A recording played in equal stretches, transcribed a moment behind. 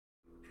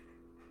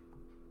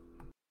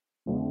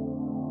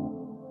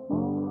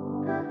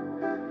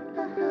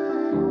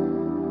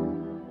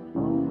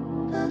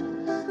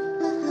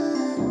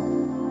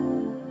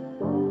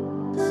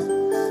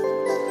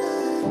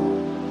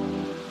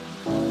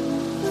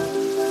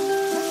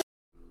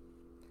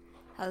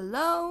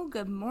Hello,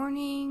 good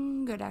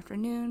morning, good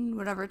afternoon,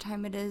 whatever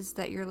time it is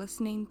that you're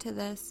listening to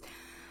this.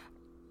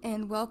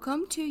 And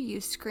welcome to You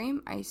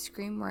Scream, I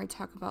Scream, where I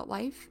talk about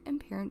life and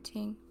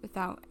parenting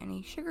without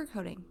any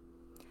sugarcoating.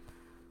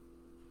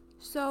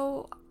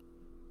 So,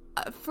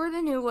 for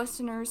the new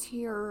listeners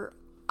here,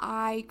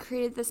 I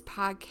created this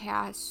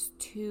podcast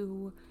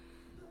to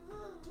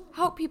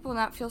help people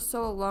not feel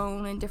so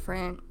alone in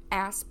different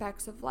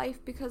aspects of life,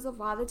 because a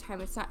lot of the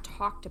time it's not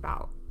talked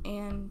about.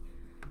 And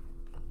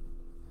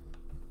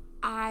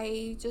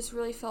I just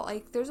really felt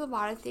like there's a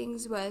lot of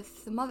things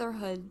with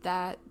motherhood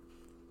that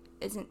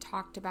isn't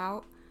talked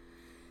about.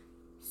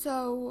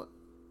 So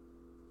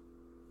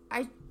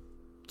I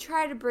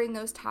try to bring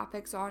those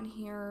topics on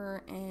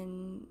here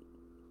and,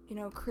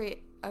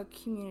 create a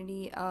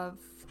community of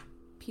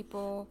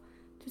people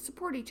to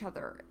support each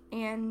other.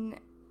 And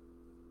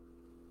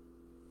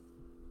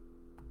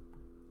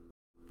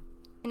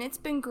it's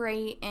been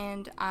great,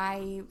 and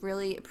I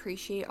really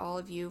appreciate all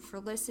of you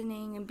for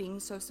listening and being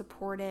so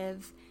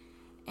supportive.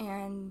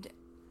 And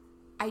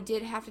I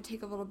did have to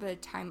take a little bit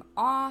of time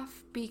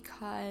off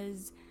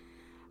because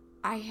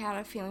I had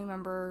a family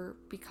member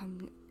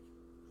become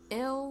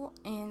ill,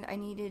 and I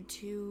needed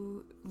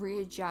to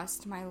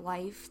readjust my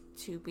life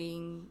to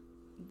being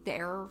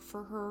there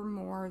for her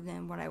more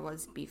than what I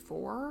was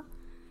before.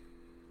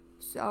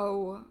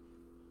 So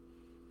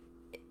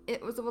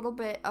it was a little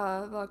bit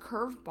of a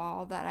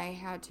curveball that I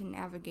had to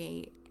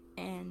navigate,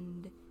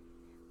 and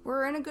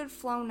we're in a good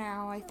flow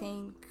now, I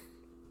think,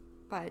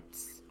 but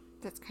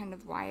that's kind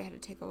of why I had to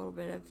take a little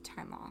bit of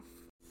time off.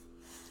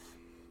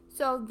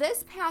 So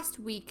this past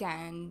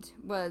weekend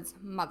was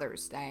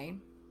Mother's Day,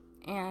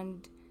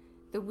 and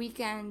the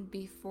weekend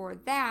before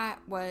that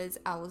was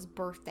Ella's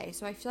birthday.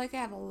 So I feel like I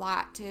have a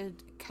lot to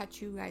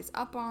catch you guys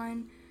up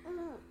on,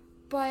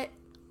 but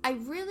I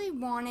really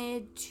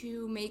wanted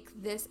to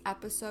make this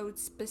episode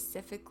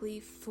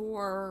specifically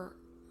for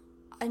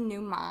a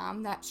new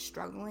mom that's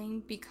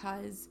struggling,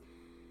 because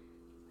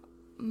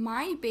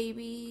my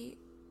baby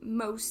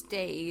most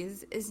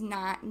days is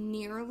not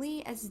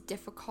nearly as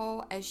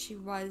difficult as she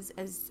was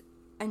as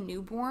a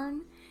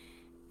newborn.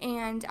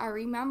 And I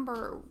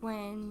remember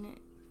when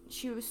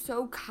she was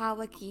so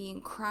colicky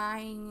and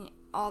crying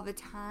all the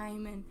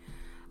time, and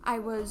I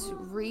was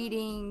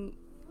reading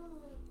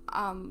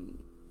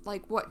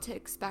like what to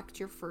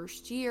expect your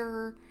first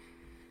year.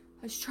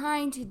 I was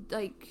trying to,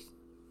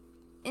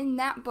 in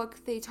that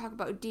book they talk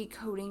about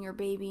decoding your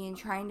baby and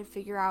trying to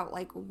figure out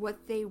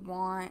what they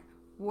want,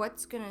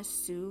 what's gonna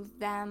soothe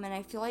them. And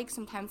I feel like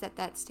sometimes at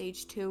that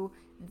stage too,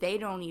 they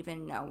don't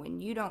even know,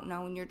 and you don't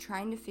know, and you're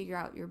trying to figure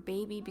out your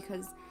baby,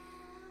 because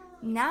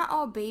not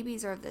all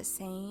babies are the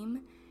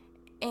same.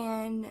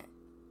 And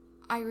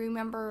I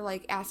remember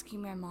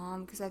asking my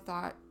mom, because I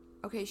thought,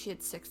 okay, she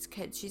had 6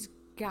 kids, she's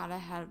gotta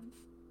have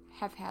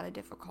had a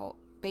difficult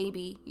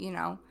baby,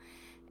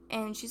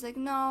 and she's like,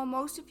 no,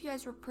 most of you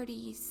guys were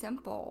pretty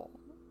simple.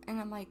 And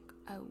I'm like,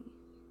 oh,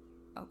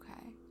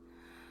 okay.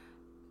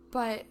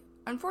 But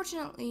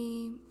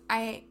unfortunately,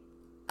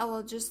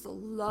 Ella just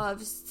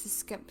loves to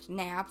skip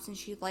naps, and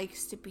she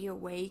likes to be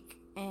awake,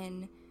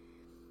 and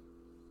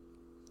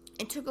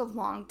it took a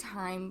long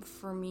time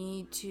for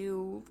me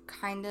to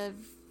kind of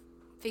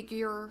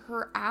figure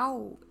her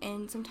out,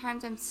 and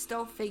sometimes I'm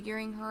still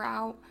figuring her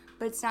out,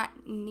 but it's not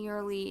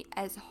nearly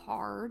as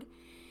hard.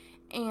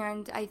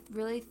 And I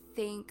really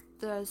think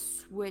the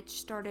switch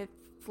started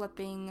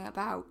flipping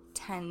about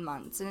 10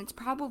 months, and it's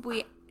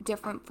probably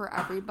different for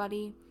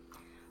everybody,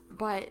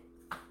 but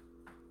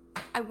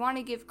I want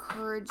to give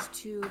courage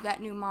to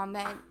that new mom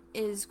that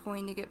is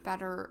going to get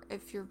better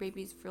if your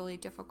baby's really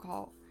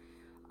difficult,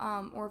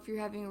 or if you're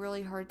having a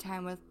really hard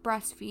time with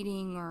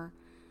breastfeeding or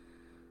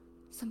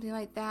something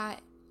like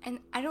that. And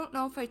I don't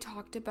know if I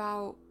talked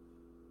about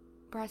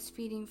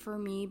breastfeeding for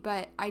me,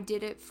 but I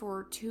did it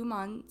for 2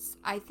 months.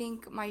 I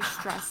think my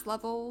stress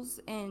levels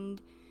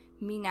and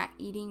me not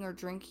eating or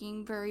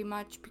drinking very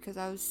much because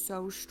I was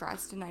so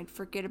stressed and I'd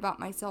forget about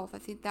myself, I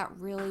think that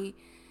really,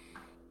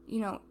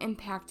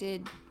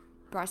 impacted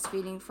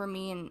breastfeeding for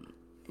me. And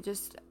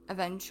just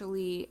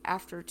eventually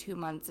after 2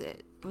 months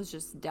it was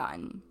just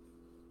done,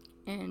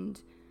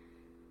 and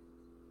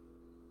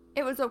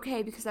it was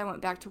okay because I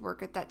went back to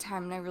work at that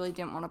time, and I really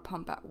didn't want to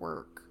pump at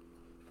work.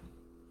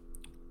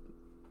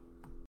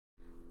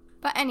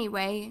 But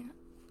anyway,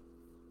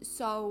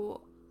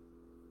 so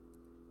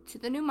to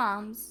the new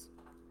moms,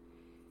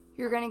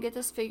 you're going to get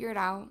this figured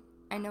out.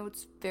 I know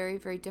it's very,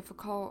 very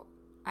difficult.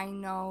 I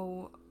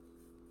know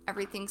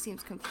everything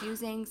seems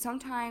confusing.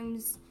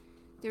 Sometimes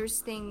there's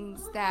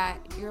things that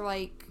you're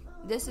like,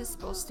 this is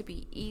supposed to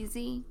be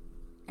easy,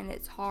 and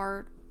it's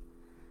hard.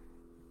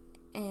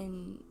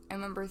 And I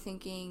remember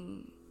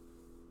thinking,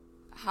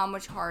 how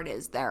much hard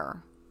is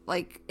there?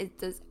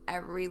 Does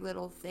every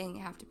little thing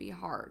have to be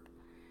hard?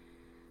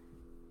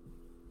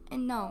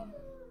 And no,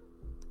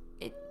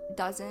 it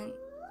doesn't.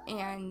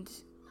 And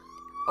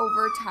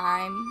over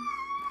time,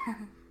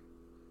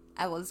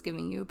 Ella's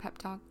giving you a pep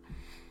talk.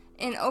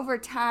 And over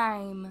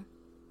time,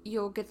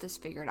 you'll get this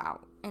figured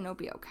out, and it'll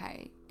be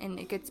okay. And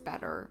it gets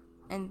better.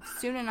 And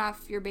soon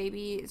enough, your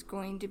baby is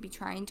going to be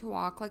trying to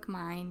walk like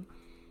mine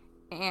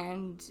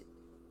and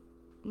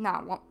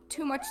not want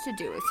too much to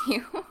do with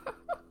you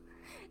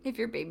if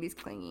your baby's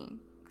clingy.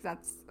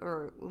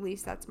 Or at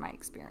least that's my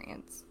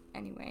experience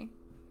anyway.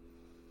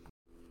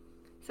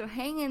 So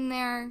hang in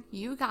there.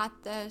 You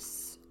got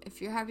this.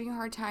 If you're having a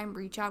hard time,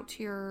 reach out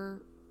to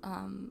your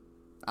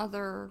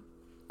other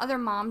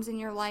moms in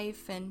your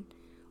life,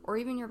 or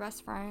even your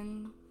best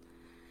friend,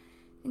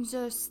 and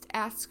just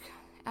ask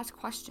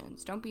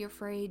questions. Don't be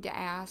afraid to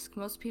ask.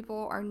 Most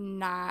people are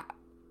not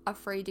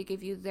afraid to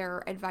give you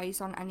their advice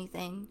on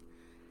anything.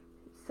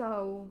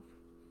 So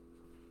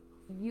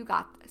you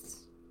got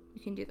this.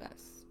 You can do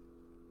this.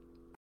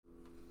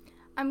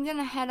 I'm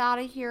gonna head out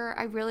of here.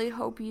 I really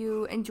hope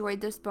you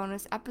enjoyed this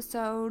bonus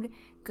episode.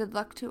 Good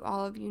luck to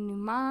all of you new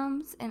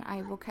moms, and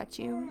I will catch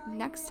you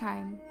next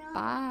time.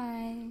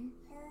 Bye.